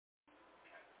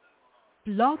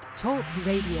Blog Talk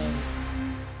Radio.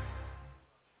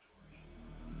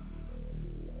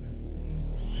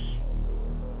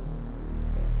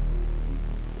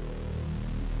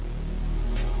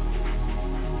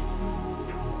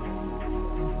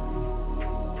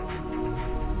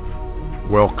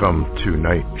 Welcome to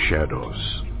Night Shadows.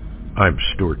 I'm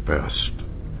Stuart Best,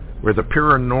 where the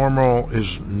paranormal is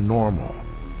normal,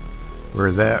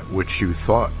 where that which you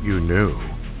thought you knew,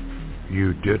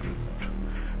 you didn't,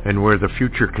 and where the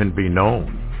future can be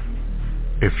known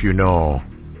if you know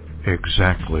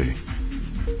exactly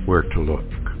where to look.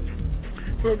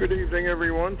 Well, good evening,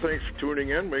 everyone. Thanks for tuning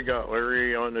in. We got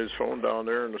Larry on his phone down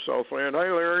there in the Southland.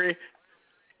 Hi, Larry.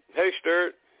 Hey,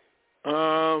 Stuart.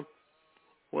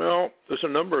 Well, there's a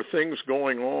number of things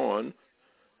going on,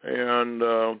 and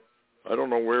I don't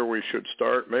know where we should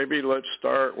start. Maybe let's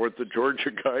start with the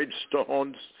Georgia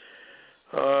Guidestones.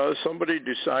 Somebody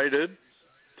decided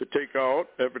to take out,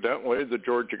 evidently, the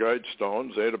Georgia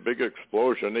Guidestones. They had a big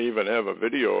explosion. They even have a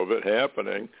video of it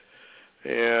happening,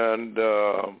 and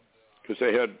because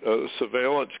they had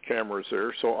surveillance cameras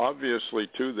there. So obviously,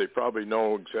 too, they probably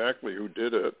know exactly who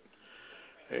did it.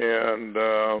 And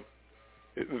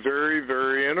very,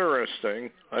 very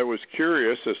interesting. I was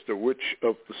curious as to which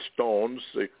of the stones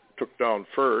they took down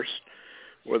first,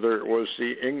 whether it was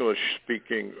the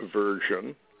English-speaking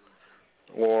version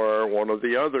or one of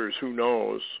the others, who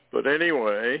knows. But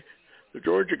anyway, the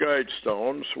Georgia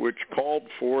Guidestones, which called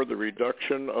for the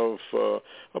reduction of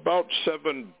about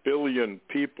 7 billion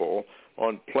people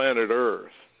on planet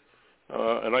Earth.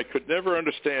 And I could never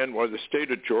understand why the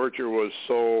state of Georgia was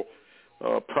so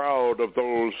proud of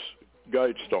those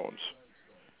Guidestones,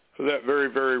 for that very,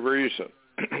 very reason.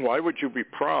 Why would you be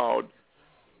proud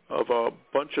of a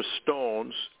bunch of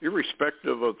stones,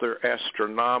 irrespective of their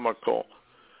astronomical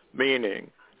meaning,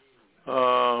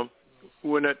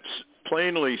 when it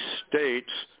plainly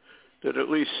states that at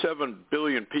least 7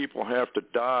 billion people have to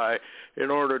die in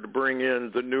order to bring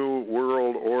in the new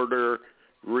world order,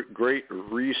 Great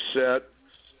Reset,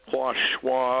 Klaus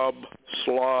Schwab,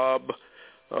 slob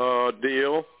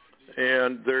deal,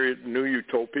 and their new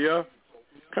utopia?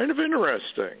 Kind of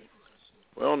interesting.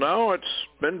 Well, now it's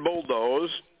been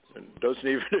bulldozed and doesn't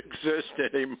even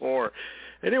exist anymore.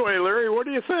 Anyway, Larry, what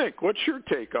do you think? What's your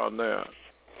take on that?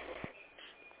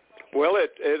 Well,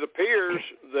 it appears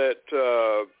that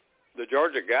the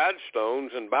Georgia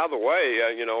Guidestones, and by the way,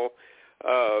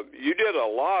 you did a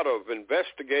lot of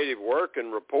investigative work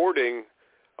and reporting.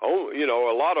 Oh,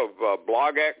 a lot of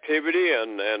blog activity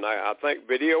and I think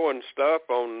video and stuff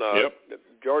on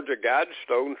Georgia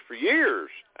Guidestones for years,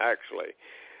 actually.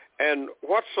 And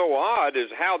what's so odd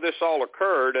is how this all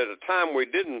occurred at a time we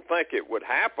didn't think it would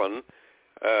happen,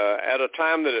 at a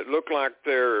time that it looked like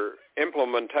their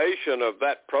implementation of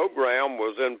that program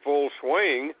was in full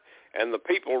swing, and the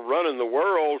people running the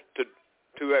world to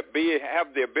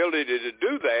have the ability to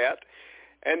do that,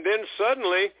 and then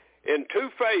suddenly, in two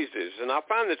phases, and I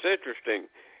find this interesting.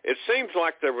 It seems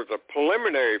like there was a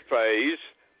preliminary phase,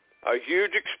 a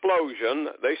huge explosion.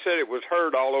 They said it was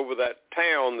heard all over that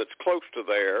town that's close to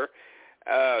there,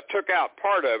 took out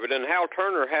part of it, and Hal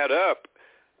Turner had up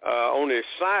on his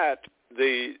site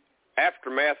the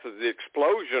aftermath of the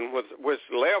explosion, which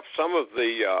left some of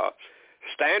the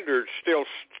standards still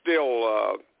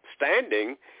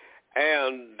standing.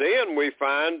 And then we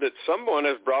find that someone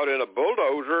has brought in a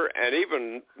bulldozer and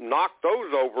even knocked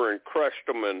those over and crushed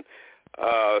them. And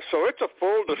so it's a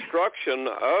full destruction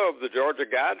of the Georgia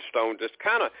Guidestones.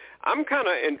 I'm kind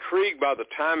of intrigued by the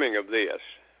timing of this.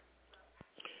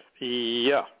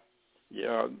 Yeah,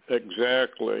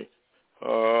 exactly.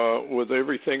 With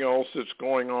everything else that's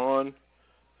going on,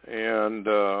 and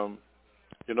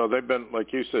they've been,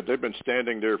 like you said, they've been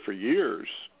standing there for years.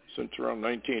 Since around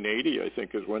 1980, I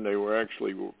think, is when they were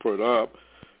actually put up.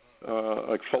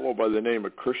 A fellow by the name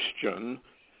of Christian,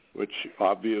 which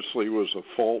obviously was a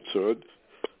falsehood.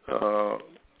 I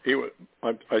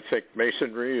think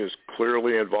Masonry is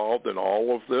clearly involved in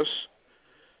all of this,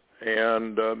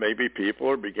 and maybe people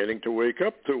are beginning to wake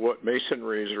up to what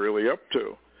Masonry is really up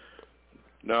to.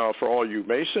 Now, for all you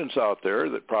Masons out there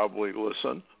that probably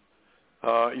listen,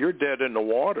 you're dead in the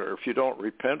water if you don't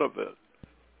repent of it.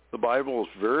 The Bible is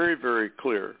very, very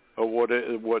clear of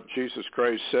what Jesus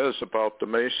Christ says about the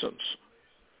Masons.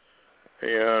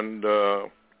 And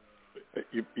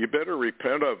you better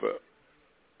repent of it.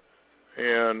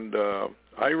 And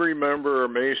I remember a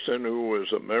Mason who was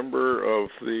a member of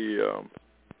the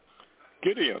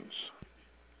Gideons.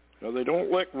 Now, they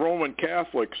don't let Roman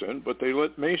Catholics in, but they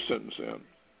let Masons in,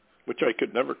 which I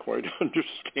could never quite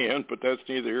understand, but that's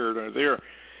neither here nor there.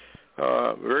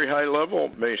 Very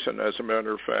high-level Mason, as a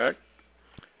matter of fact.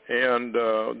 And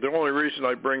the only reason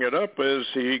I bring it up is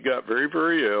he got very,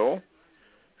 very ill,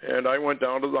 and I went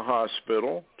down to the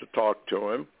hospital to talk to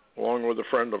him, along with a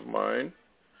friend of mine.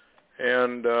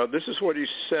 And this is what he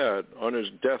said on his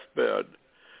deathbed.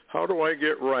 How do I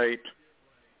get right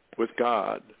with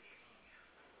God?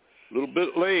 A little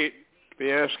bit late to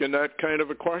be asking that kind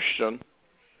of a question,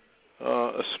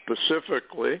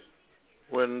 specifically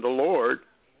when the Lord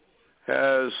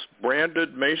has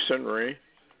branded Masonry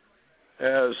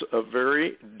as a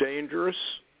very dangerous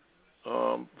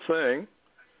thing,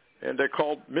 and they're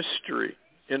called mystery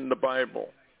in the Bible.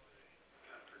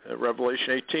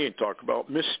 Revelation 18 talk about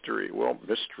mystery. Well,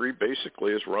 mystery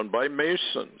basically is run by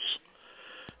Masons.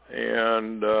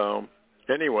 And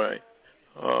anyway,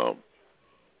 I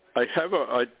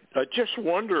just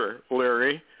wonder,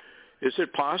 Larry, is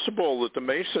it possible that the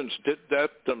Masons did that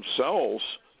themselves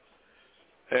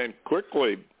and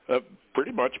quickly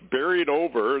pretty much buried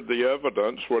over the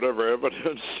evidence, whatever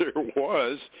evidence there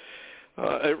was?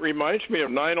 It reminds me of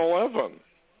 9/11.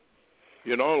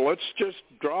 You know, let's just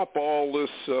drop all this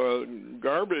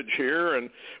garbage here, and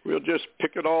we'll just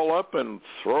pick it all up and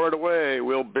throw it away.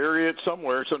 We'll bury it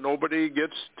somewhere so nobody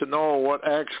gets to know what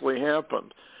actually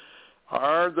happened.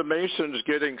 Are the Masons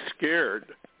getting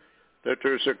scared that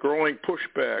there's a growing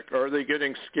pushback? Are they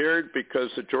getting scared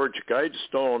because the Georgia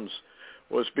Guidestones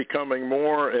was becoming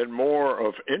more and more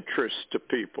of interest to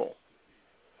people?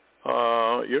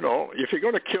 You know, if you're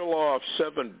going to kill off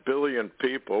 7 billion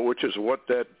people, which is what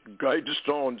that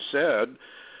Guidestone said,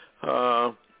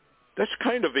 that's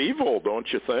kind of evil,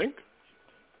 don't you think?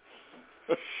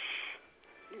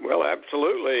 Well,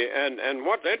 absolutely. And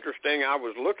what's interesting, I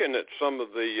was looking at some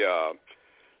of the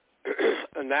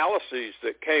analyses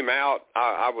that came out.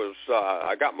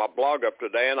 I got my blog up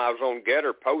today, and I was on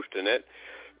Getter posting it,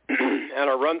 and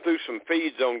I run through some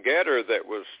feeds on Getter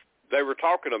they were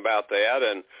talking about that,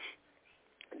 and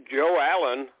Joe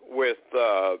Allen with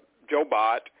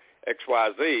JoeBot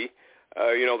XYZ,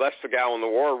 you know, that's the guy on the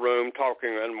War Room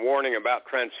talking and warning about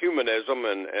transhumanism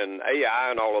and AI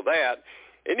and all of that.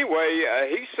 Anyway,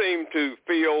 he seemed to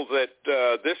feel that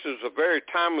this is a very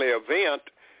timely event,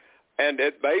 and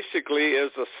it basically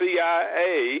is a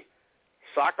CIA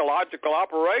psychological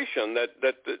operation,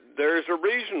 that there's a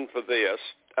reason for this.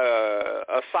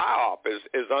 A PSYOP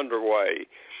is underway.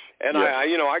 And yes.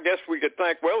 I guess we could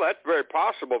think, well, that's very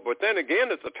possible. But then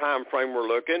again, at the time frame we're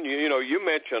looking, you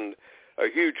mentioned a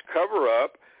huge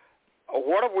cover-up.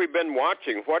 What have we been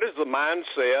watching? What is the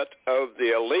mindset of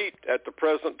the elite at the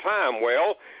present time?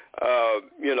 Well,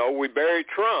 we bury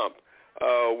Trump.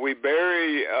 We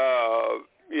bury,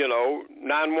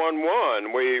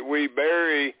 911. We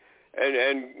bury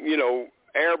and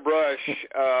airbrush,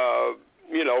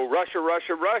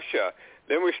 Russia.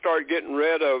 Then we start getting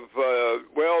rid of,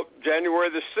 January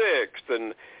the 6th.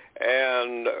 And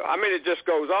I mean, it just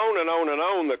goes on and on and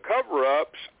on. The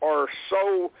cover-ups are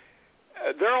so,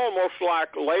 they're almost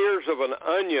like layers of an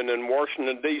onion in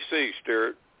Washington, D.C.,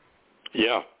 Stuart.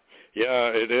 Yeah,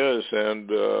 it is. And,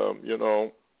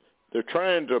 they're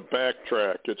trying to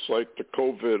backtrack. It's like the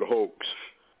COVID hoax.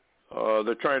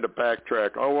 They're trying to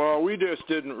backtrack. Oh, well, we just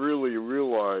didn't really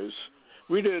realize.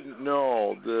 We didn't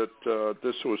know that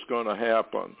this was going to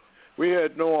happen. We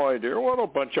had no idea. What a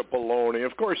bunch of baloney.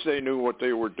 Of course they knew what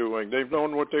they were doing. They've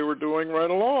known what they were doing right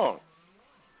along.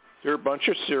 They're a bunch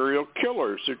of serial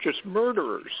killers. They're just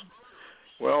murderers.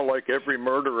 Well, like every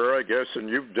murderer, I guess, and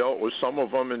you've dealt with some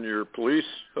of them in your police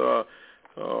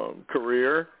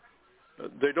career,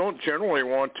 they don't generally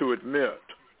want to admit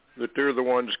that they're the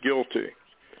ones guilty.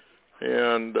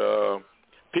 And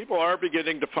people are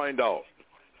beginning to find out.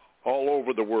 All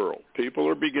over the world. People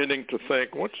are beginning to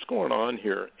think, what's going on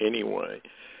here anyway?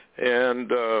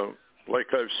 And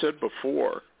like I've said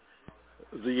before,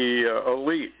 the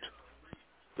elite,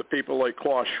 the people like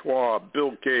Klaus Schwab,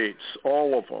 Bill Gates,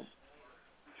 all of them,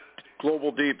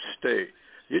 global deep state,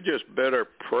 you just better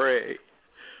pray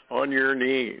on your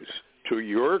knees to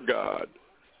your God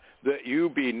that you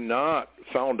be not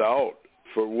found out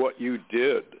for what you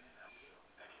did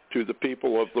to the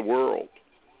people of the world.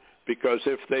 Because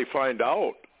if they find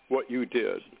out what you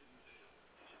did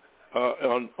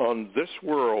on this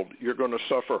world, you're going to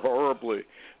suffer horribly,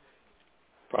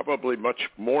 probably much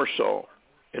more so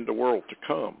in the world to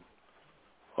come.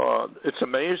 It's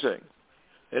amazing.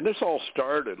 And this all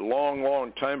started a long,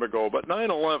 long time ago, but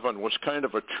 9/11 was kind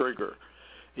of a trigger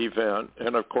event.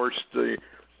 And, of course, the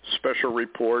special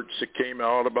reports that came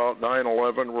out about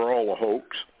 9/11 were all a hoax.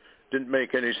 Didn't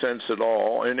make any sense at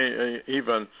all. And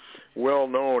even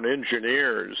well-known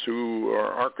engineers who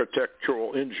are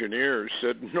architectural engineers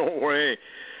said, no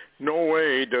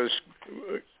way does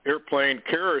airplane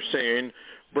kerosene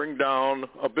bring down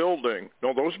a building.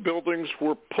 No, those buildings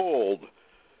were pulled.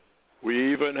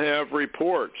 We even have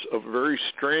reports of very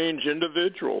strange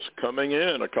individuals coming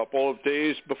in a couple of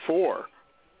days before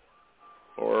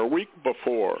or a week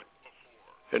before,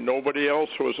 and nobody else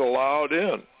was allowed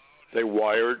in. They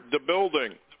wired the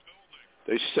building.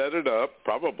 They set it up,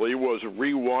 probably was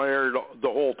rewired the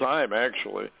whole time,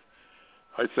 actually.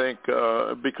 I think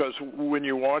because when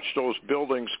you watch those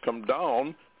buildings come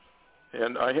down,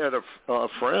 and I had a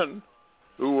friend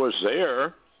who was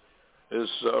there, his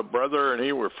brother and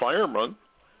he were firemen,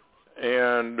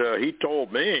 and he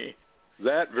told me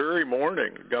that very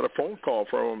morning, got a phone call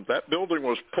from him, that building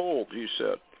was pulled, he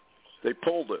said. They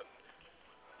pulled it.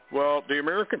 Well, the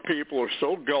American people are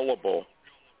so gullible,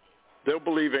 they'll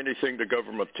believe anything the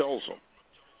government tells them,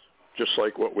 just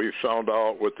like what we found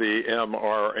out with the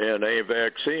mRNA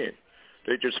vaccine.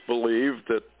 They just believe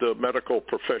that the medical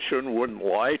profession wouldn't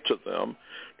lie to them.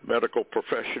 The medical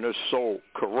profession is so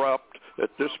corrupt at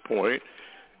this point,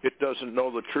 it doesn't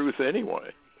know the truth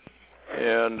anyway,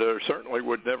 and certainly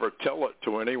would never tell it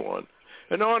to anyone.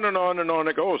 And on and on and on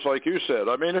it goes, like you said.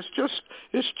 I mean,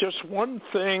 it's just one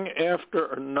thing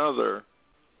after another,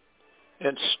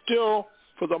 and still,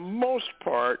 for the most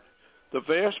part, the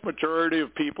vast majority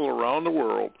of people around the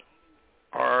world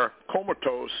are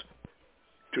comatose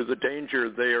to the danger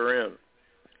they are in,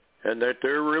 and that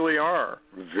there really are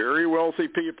very wealthy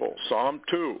people, some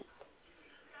too,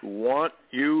 who want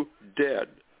you dead.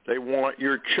 They want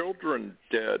your children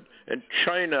dead, and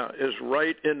China is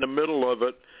right in the middle of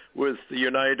it with the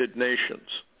United Nations.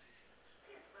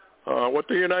 What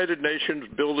the United Nations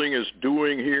building is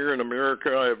doing here in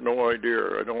America, I have no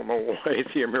idea. I don't know why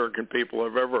the American people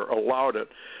have ever allowed it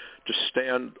to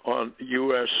stand on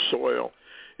U.S. soil.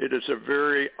 It is a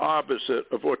very opposite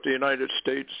of what the United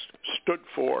States stood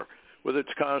for with its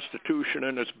Constitution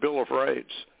and its Bill of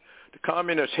Rights. The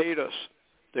communists hate us.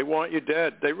 They want you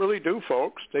dead. They really do,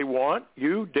 folks. They want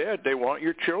you dead. They want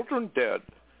your children dead.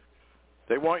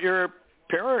 They want your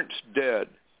parents dead.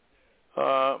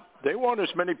 They want as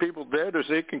many people dead as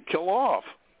they can kill off.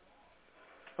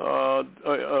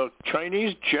 A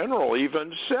Chinese general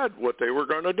even said what they were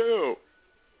going to do.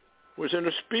 It was in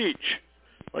a speech.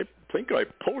 I think I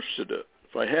posted it.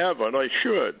 If I haven't, I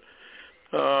should.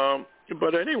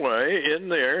 But anyway, in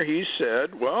there he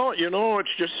said, well, you know, it's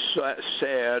just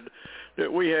sad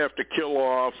that we have to kill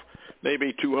off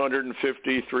maybe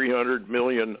 250, 300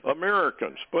 million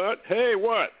Americans. But hey,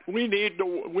 what? We need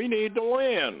the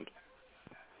land.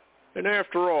 And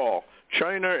after all,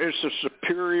 China is a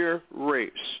superior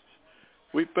race.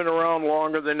 We've been around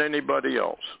longer than anybody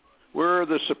else. We're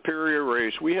the superior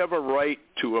race. We have a right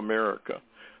to America.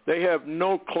 They have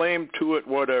no claim to it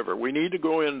whatever. We need to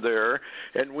go in there,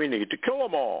 and we need to kill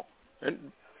them all. And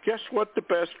guess what the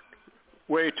best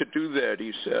way to do that,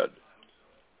 he said?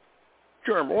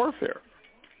 Germ warfare.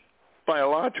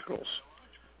 Biologicals.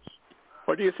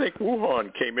 Why do you think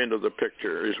Wuhan came into the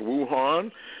picture? Is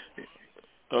Wuhan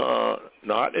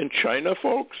not in China,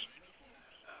 folks?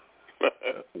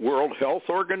 World Health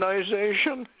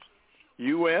Organization?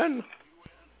 UN?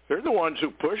 They're the ones who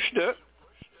pushed it.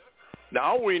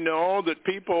 Now we know that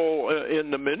people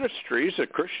in the ministries, the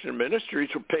Christian ministries,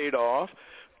 were paid off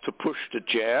to push the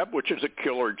jab, which is a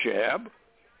killer jab.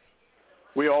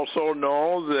 We also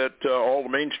know that all the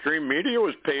mainstream media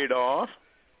was paid off.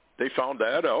 They found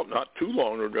that out not too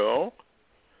long ago.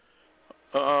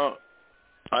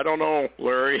 I don't know,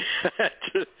 Larry.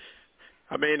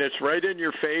 I mean, it's right in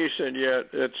your face, and yet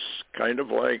it's kind of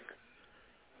like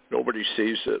nobody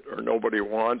sees it or nobody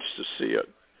wants to see it.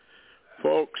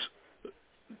 Folks,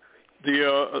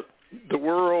 the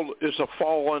world is a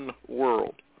fallen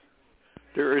world.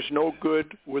 There is no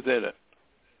good within it,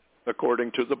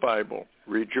 according to the Bible.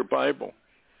 Read your Bible.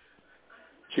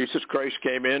 Jesus Christ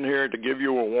came in here to give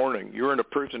you a warning. You're in a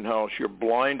prison house. You're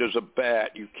blind as a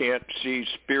bat. You can't see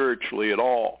spiritually at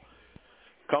all.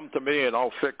 Come to me and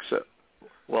I'll fix it.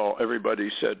 Well, everybody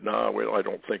said, no, well, I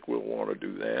don't think we'll want to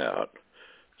do that.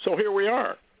 So here we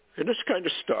are. And this kind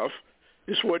of stuff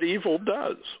is what evil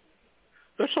does.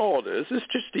 That's all it is. It's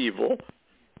just evil.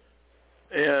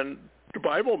 And the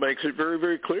Bible makes it very,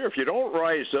 very clear. If you don't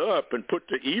rise up and put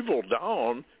the evil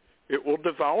down, it will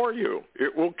devour you.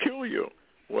 It will kill you.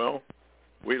 Well,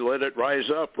 we let it rise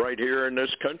up right here in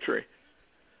this country.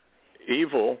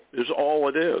 Evil is all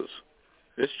it is.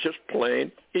 It's just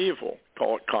plain evil.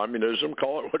 Call it communism,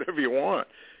 call it whatever you want.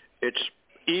 It's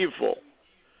evil.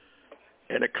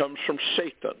 And it comes from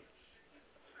Satan,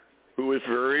 who is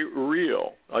very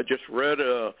real. I just read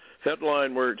a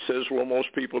headline where it says, well, most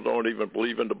people don't even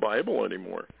believe in the Bible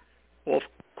anymore. Well, of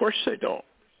course they don't,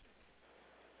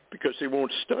 because they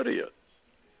won't study it.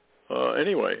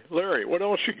 Anyway, Larry, what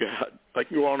else you got? I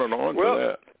can go on and on to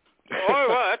that. Well,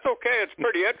 that's okay. It's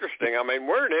pretty interesting. I mean,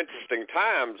 we're in interesting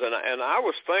times, and I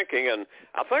was thinking, and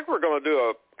I think we're going to do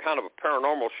a kind of a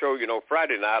paranormal show,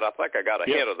 Friday night. I think I got a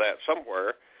hint of that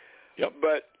somewhere. Yep.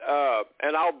 But,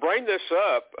 and I'll bring this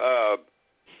up,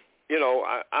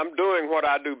 I'm doing what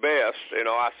I do best.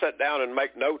 I sit down and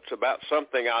make notes about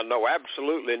something I know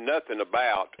absolutely nothing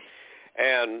about.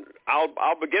 And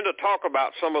I'll begin to talk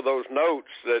about some of those notes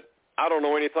that I don't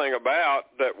know anything about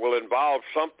that will involve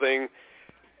something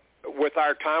with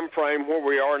our time frame where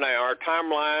we are now, our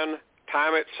timeline,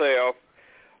 time itself,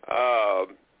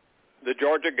 the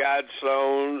Georgia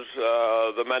Guidestones,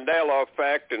 the Mandela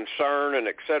effect and CERN, and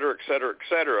et cetera, et cetera, et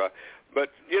cetera. But,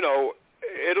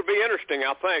 it'll be interesting,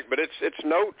 I think. But it's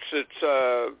notes.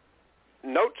 It's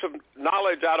notes of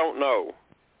knowledge I don't know,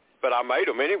 but I made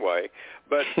them anyway.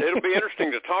 But it'll be interesting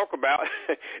to talk about.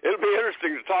 It'll be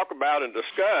interesting to talk about and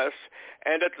discuss.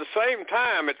 And at the same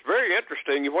time, it's very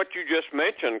interesting what you just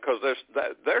mentioned, because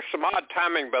there's some odd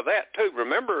timing by that too.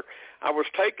 Remember, I was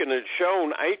taken and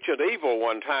shown Ancient Evil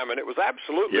one time, and it was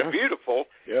absolutely beautiful.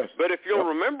 Yes. But if you'll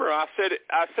remember, I said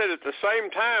at the same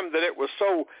time that it was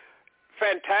so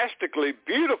fantastically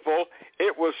beautiful,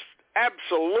 it was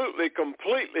absolutely,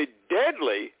 completely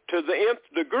deadly to the nth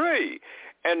degree.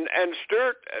 And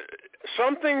Stuart,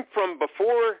 something from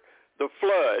before the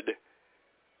flood,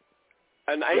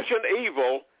 an ancient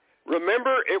evil,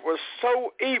 remember, it was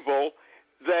so evil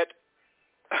that,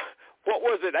 what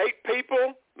was it, 8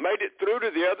 people made it through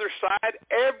to the other side?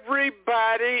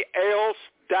 Everybody else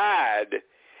died.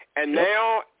 And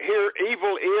now here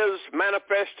evil is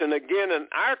manifesting again in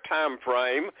our time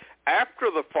frame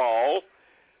after the fall.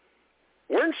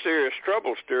 We're in serious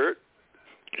trouble, Stuart.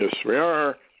 Yes, we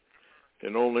are.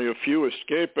 And only a few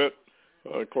escape it,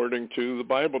 according to the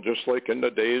Bible, just like in the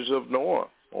days of Noah.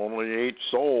 Only 8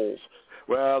 souls.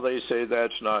 Well, they say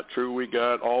that's not true. We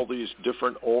got all these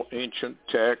different old ancient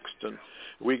texts, and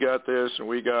we got this and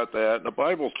we got that. And the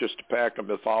Bible's just a pack of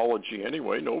mythology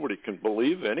anyway. Nobody can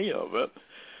believe any of it.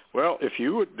 Well, if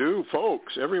you would do,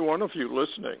 folks, every one of you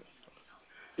listening,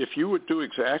 if you would do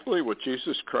exactly what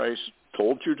Jesus Christ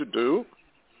told you to do,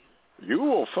 you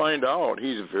will find out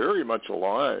he's very much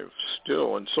alive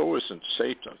still, and so isn't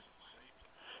Satan,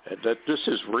 and that this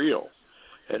is real,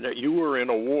 and that you are in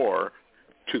a war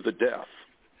to the death,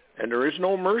 and there is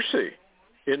no mercy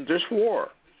in this war.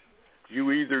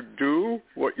 You either do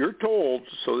what you're told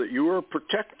so that you are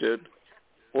protected,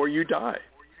 or you die.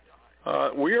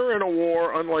 We are in a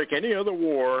war unlike any other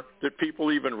war that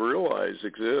people even realize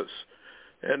exists.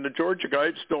 And the Georgia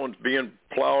Guidestones being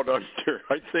plowed under,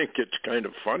 I think it's kind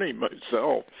of funny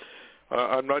myself.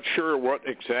 I'm not sure what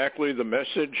exactly the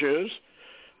message is.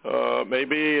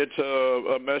 Maybe it's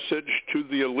a message to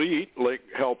the elite, like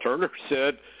Hal Turner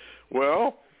said,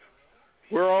 well,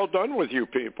 we're all done with you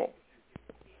people,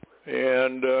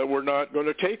 and we're not going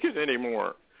to take it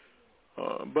anymore.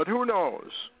 But who knows?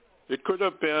 It could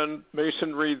have been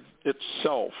Masonry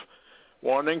itself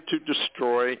wanting to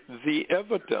destroy the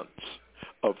evidence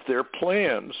of their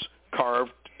plans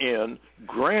carved in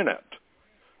granite.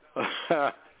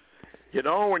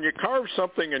 When you carve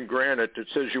something in granite that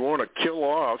says you want to kill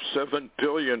off 7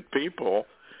 billion people,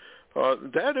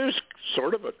 that is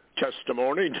sort of a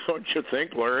testimony, don't you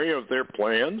think, Larry, of their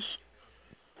plans?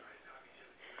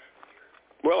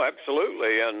 Well,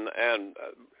 absolutely, and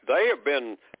they have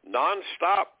been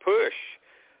nonstop push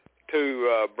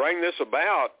to bring this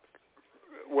about.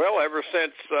 Well, ever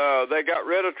since they got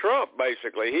rid of Trump,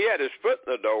 basically. He had his foot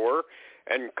in the door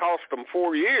and cost them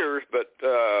 4 years, but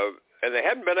and they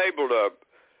hadn't been able to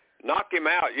knock him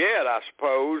out yet, I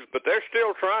suppose, but they're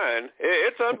still trying.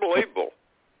 It's unbelievable.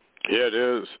 Yeah, it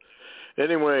is.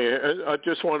 Anyway, I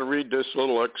just want to read this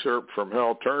little excerpt from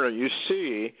Hal Turner. You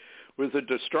see, with the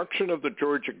destruction of the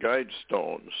Georgia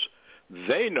Guidestones,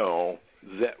 they know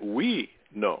that we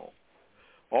know.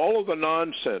 All of the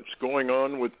nonsense going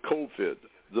on with COVID,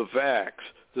 the vax,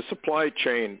 the supply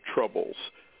chain troubles,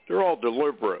 they're all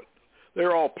deliberate.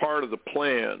 They're all part of the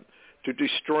plan to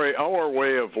destroy our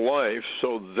way of life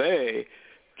so they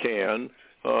can,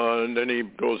 and then he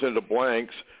goes into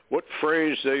blanks, what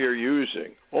phrase they are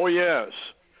using. Oh, yes,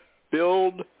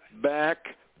 build back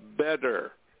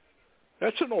better.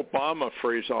 That's an Obama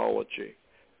phraseology.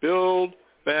 Build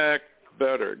back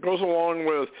better. It goes along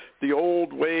with the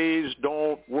old ways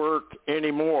don't work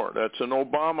anymore. That's an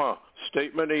Obama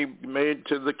statement he made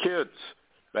to the kids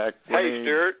back when Hey,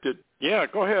 Stuart. Yeah,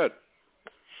 go ahead.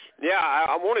 Yeah,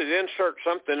 I wanted to insert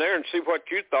something there and see what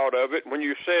you thought of it. When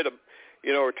you said,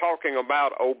 we're talking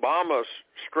about Obama's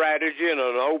strategy and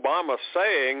an Obama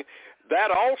saying,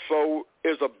 that also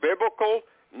is a biblical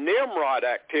Nimrod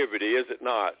activity, is it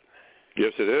not?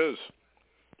 Yes, it is.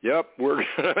 Yep, we're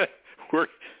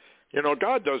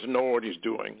God doesn't know what he's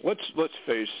doing. Let's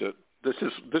face it. This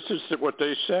is what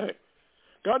they say.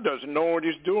 God doesn't know what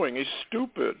he's doing. He's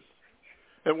stupid.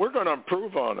 And we're going to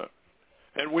improve on it.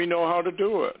 And we know how to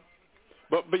do it.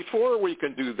 But before we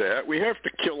can do that, we have to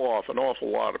kill off an awful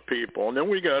lot of people. And then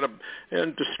we got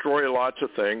to destroy lots of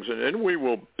things. And then we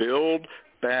will build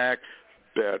back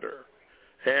better.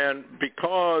 And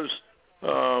because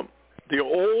the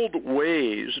old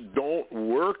ways don't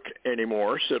work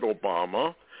anymore, said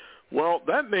Obama, well,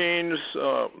 that means,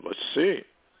 let's see,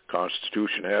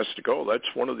 Constitution has to go. That's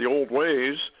one of the old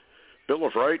ways. Bill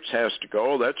of Rights has to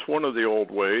go. That's one of the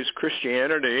old ways.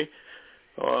 Christianity,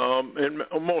 in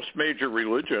most major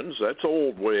religions, that's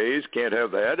old ways. Can't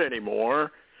have that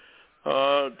anymore.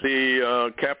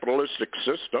 The capitalistic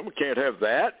system, can't have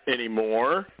that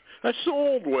anymore. That's the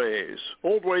old ways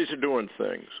of doing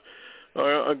things.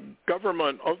 A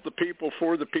government of the people,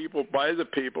 for the people, by the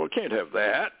people, can't have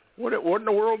that. What in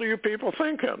the world are you people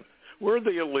thinking? We're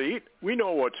the elite. We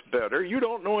know what's better. You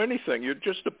don't know anything. You're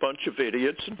just a bunch of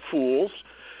idiots and fools.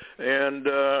 And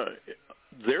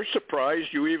they're surprised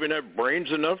you even have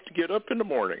brains enough to get up in the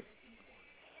morning.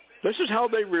 This is how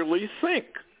they really think.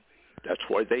 That's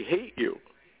why they hate you.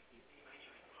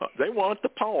 They want the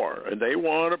power, and they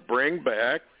want to bring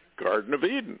back Garden of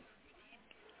Eden.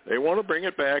 They want to bring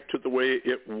it back to the way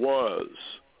it was.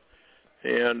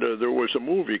 And there was a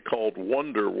movie called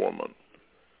Wonder Woman.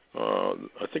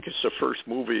 I think it's the first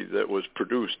movie that was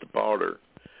produced about her.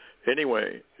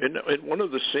 Anyway, in one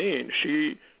of the scenes,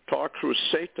 she talks with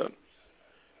Satan.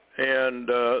 And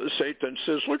Satan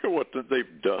says, look at what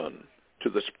they've done to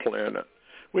this planet.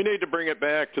 We need to bring it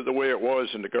back to the way it was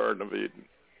in the Garden of Eden.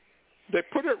 They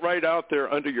put it right out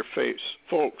there under your face.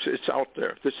 Folks, it's out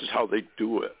there. This is how they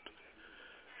do it.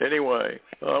 Anyway,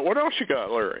 what else you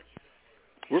got, Larry?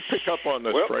 We'll pick up on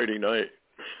this Friday night.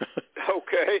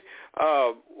 Okay.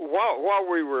 While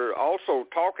we were also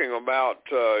talking about,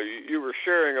 you were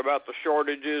sharing about the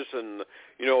shortages and,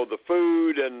 the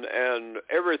food and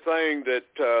everything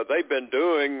that they've been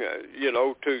doing,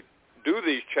 to do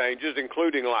these changes,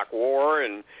 including like war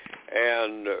and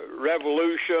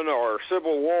revolution or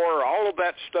civil war. All of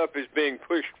that stuff is being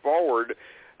pushed forward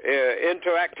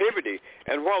into activity.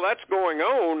 And while that's going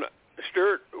on,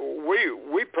 Stuart,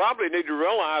 we probably need to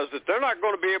realize that they're not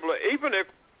going to be able to, even if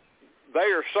they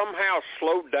are somehow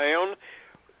slowed down,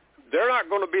 they're not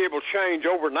going to be able to change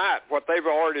overnight what they've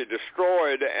already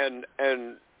destroyed. And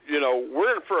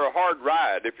we're in for a hard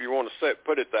ride, if you want to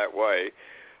put it that way.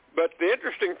 But the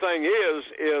interesting thing is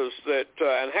that,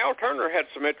 and Hal Turner had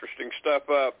some interesting stuff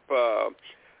up,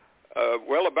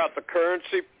 about the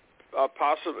currency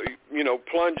possibly,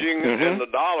 plunging in the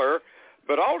dollar.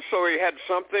 But also he had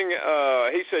something,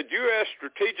 he said, U.S.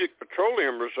 Strategic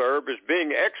Petroleum Reserve is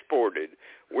being exported.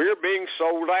 We're being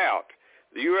sold out.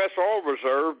 The U.S. Oil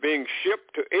Reserve being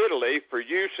shipped to Italy for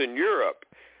use in Europe.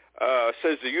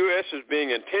 Says the U.S. is being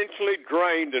intentionally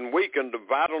drained and weakened of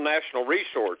vital national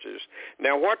resources.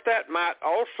 Now, what that might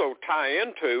also tie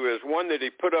into is one that he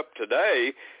put up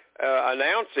today,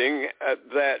 announcing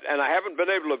that, and I haven't been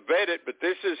able to vet it, but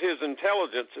this is his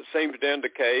intelligence that seems to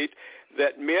indicate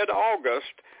that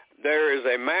mid-August there is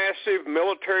a massive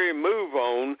military move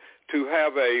on to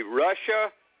have a Russia,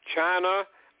 China,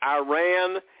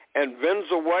 Iran, and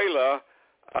Venezuela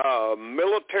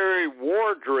military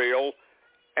war drill,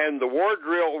 and the war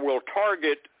drill will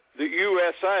target the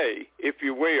USA, if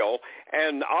you will.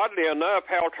 And oddly enough,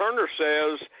 Hal Turner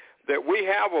says that we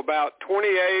have about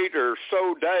 28 or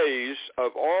so days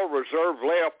of oil reserve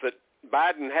left that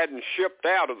Biden hadn't shipped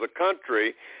out of the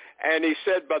country. And he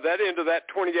said by that end of that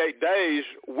 28 days,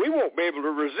 we won't be able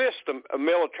to resist a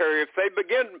military if they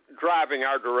begin driving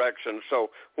our direction.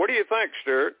 So what do you think,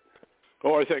 Stuart?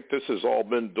 Oh, I think this has all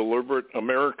been deliberate.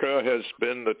 America has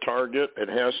been the target. It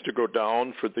has to go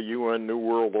down for the UN New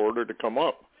World Order to come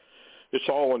up. It's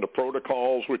all in the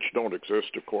protocols, which don't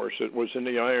exist, of course. It was in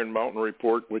the Iron Mountain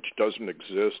Report, which doesn't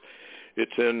exist.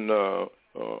 It's in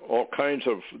all kinds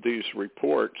of these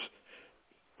reports.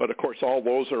 But, of course, all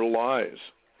those are lies.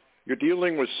 You're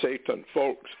dealing with Satan,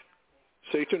 folks.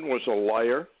 Satan was a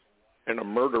liar and a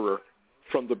murderer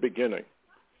from the beginning.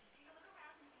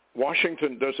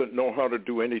 Washington doesn't know how to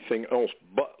do anything else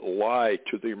but lie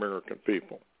to the American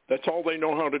people. That's all they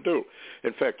know how to do.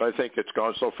 In fact, I think it's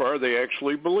gone so far they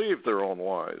actually believe their own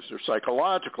lies. They're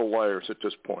psychological liars at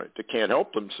this point. They can't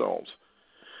help themselves.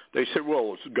 They say,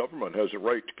 well, the government has a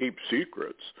right to keep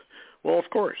secrets. Well, of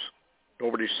course.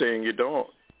 Nobody's saying you don't.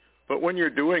 But when you're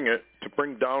doing it to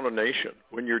bring down a nation,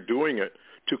 when you're doing it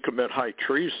to commit high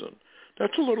treason,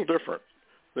 that's a little different.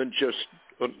 than just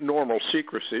a normal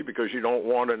secrecy, because you don't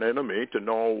want an enemy to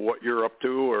know what you're up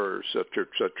to, or et cetera, et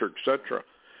cetera, et cetera.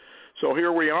 So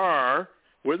here we are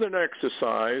with an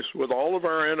exercise with all of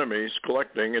our enemies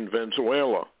collecting in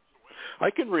Venezuela. I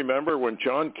can remember when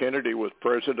John Kennedy was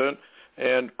president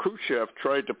and Khrushchev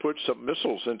tried to put some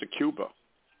missiles into Cuba.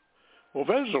 Well,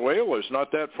 Venezuela is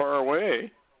not that far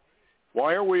away.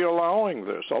 Why are we allowing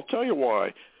this? I'll tell you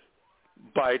why.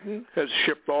 Biden has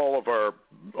shipped a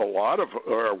lot of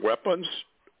our weapons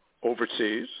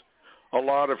overseas, a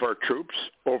lot of our troops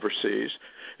overseas.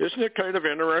 Isn't it kind of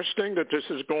interesting that this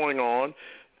is going on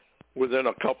within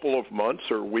a couple of months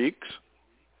or weeks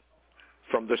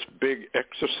from this big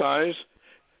exercise?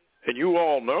 And you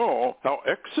all know how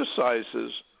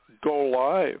exercises go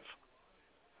live.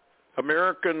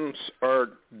 Americans are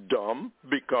dumb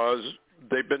because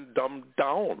they've been dumbed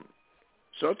down.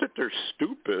 It's not that they're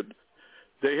stupid.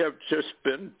 They have just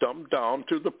been dumbed down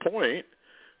to the point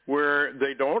where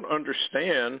they don't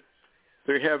understand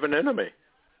they have an enemy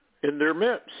in their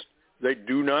midst. They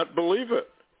do not believe it.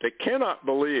 They cannot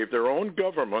believe their own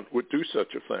government would do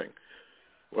such a thing.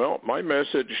 Well, my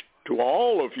message to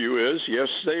all of you is, yes,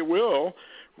 they will.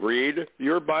 Read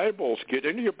your Bibles. Get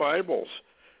into your Bibles.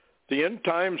 The end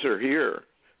times are here.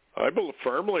 I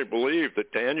firmly believe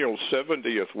that Daniel's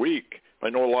 70th week, I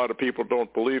know a lot of people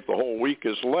don't believe the whole week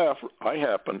is left. I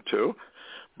happen to,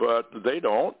 but they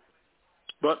don't.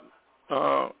 But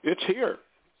it's here.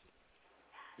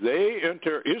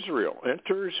 Israel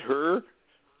enters her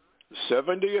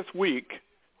 70th week,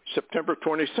 September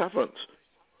 27th.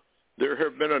 There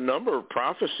have been a number of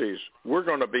prophecies. We're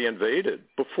going to be invaded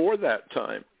before that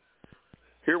time.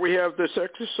 Here we have this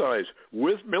exercise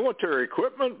with military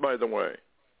equipment, by the way,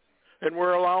 and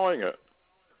we're allowing it.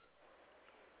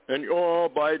 And,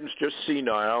 Biden's just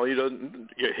senile.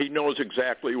 He knows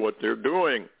exactly what they're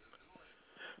doing.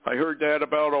 I heard that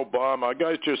about Obama. The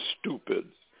guy's just stupid.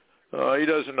 He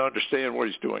doesn't understand what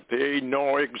he's doing. They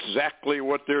know exactly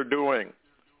what they're doing.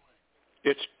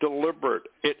 It's deliberate.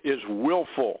 It is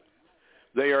willful.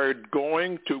 They are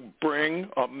going to bring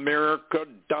America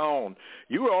down.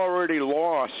 You already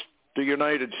lost the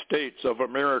United States of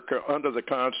America under the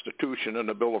Constitution and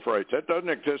the Bill of Rights. That doesn't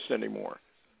exist anymore.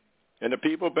 And the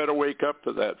people better wake up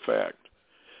to that fact.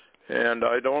 And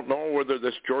I don't know whether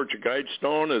this Georgia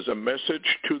Guidestone is a message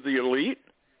to the elite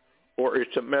or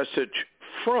it's a message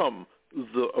from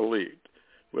the elite.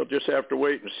 We'll just have to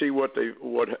wait and see what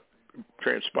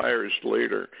transpires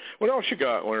later. What else you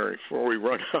got, Larry, before we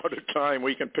run out of time?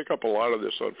 We can pick up a lot of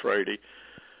this on Friday.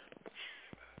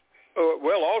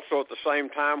 Well, also at the same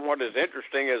time, what is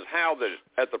interesting is how that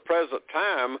at the present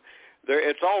time,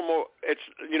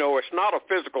 it's not a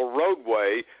physical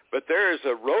roadway, but there is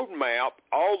a road map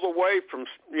all the way from,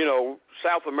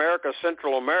 South America,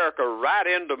 Central America, right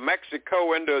into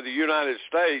Mexico, into the United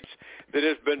States, that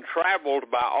has been traveled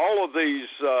by all of these,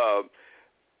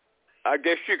 I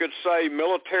guess you could say,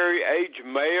 military-age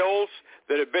males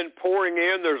that have been pouring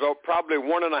in. There's probably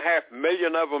 1.5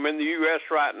 million of them in the U.S.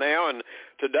 right now, and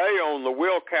today on the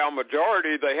Will Cow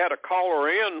Majority, they had a caller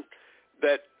in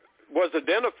that was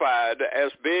identified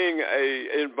as being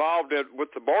involved with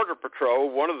the Border Patrol,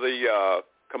 one of the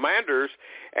commanders,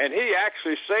 and he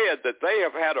actually said that they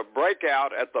have had a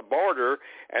breakout at the border,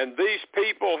 and these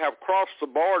people have crossed the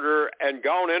border and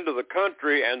gone into the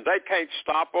country, and they can't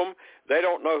stop them. They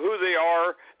don't know who they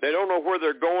are. They don't know where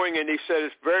they're going, and he said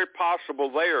it's very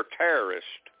possible they are terrorists.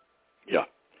 Yeah.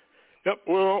 Yep.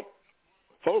 Well,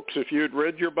 folks, if you had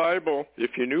read your Bible,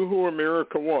 if you knew who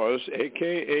America was,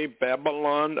 a.k.a.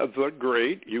 Babylon the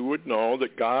Great, you would know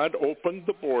that God opened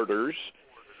the borders.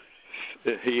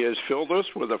 He has filled us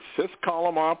with a fifth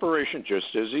column operation, just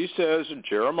as he says in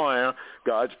Jeremiah.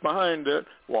 God's behind it.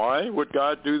 Why would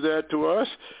God do that to us?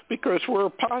 Because we're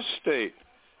apostate.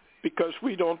 Because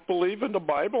we don't believe in the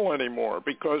Bible anymore.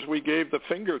 Because we gave the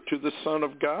finger to the Son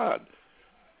of God.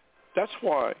 That's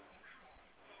why.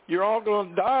 You're all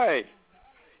going to die.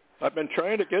 I've been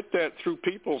trying to get that through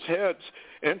people's heads.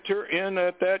 Enter in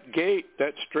at that gate,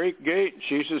 that straight gate.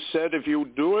 Jesus said, if you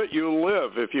do it, you'll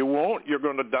live. If you won't, you're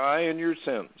going to die in your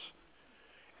sins.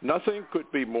 Nothing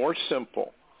could be more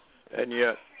simple, and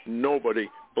yet nobody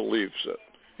believes it.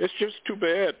 It's just too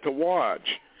bad to watch.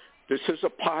 This is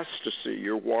apostasy.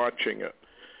 You're watching it.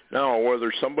 Now,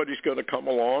 whether somebody's going to come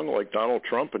along like Donald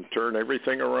Trump and turn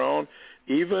everything around,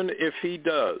 even if he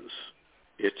does,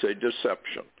 it's a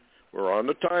deception. We're on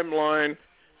the timeline,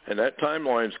 and that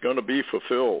timeline's going to be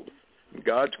fulfilled.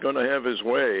 God's going to have his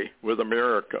way with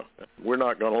America. We're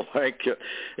not going to like it.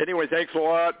 Anyway, thanks a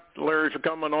lot, Larry, for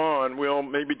coming on. We'll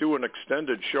maybe do an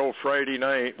extended show Friday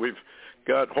night. We've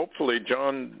got, hopefully,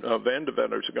 John Van de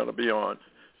Venter's going to be on.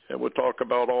 and we'll talk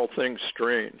about all things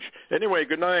strange. Anyway,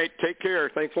 good night. Take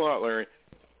care. Thanks a lot, Larry.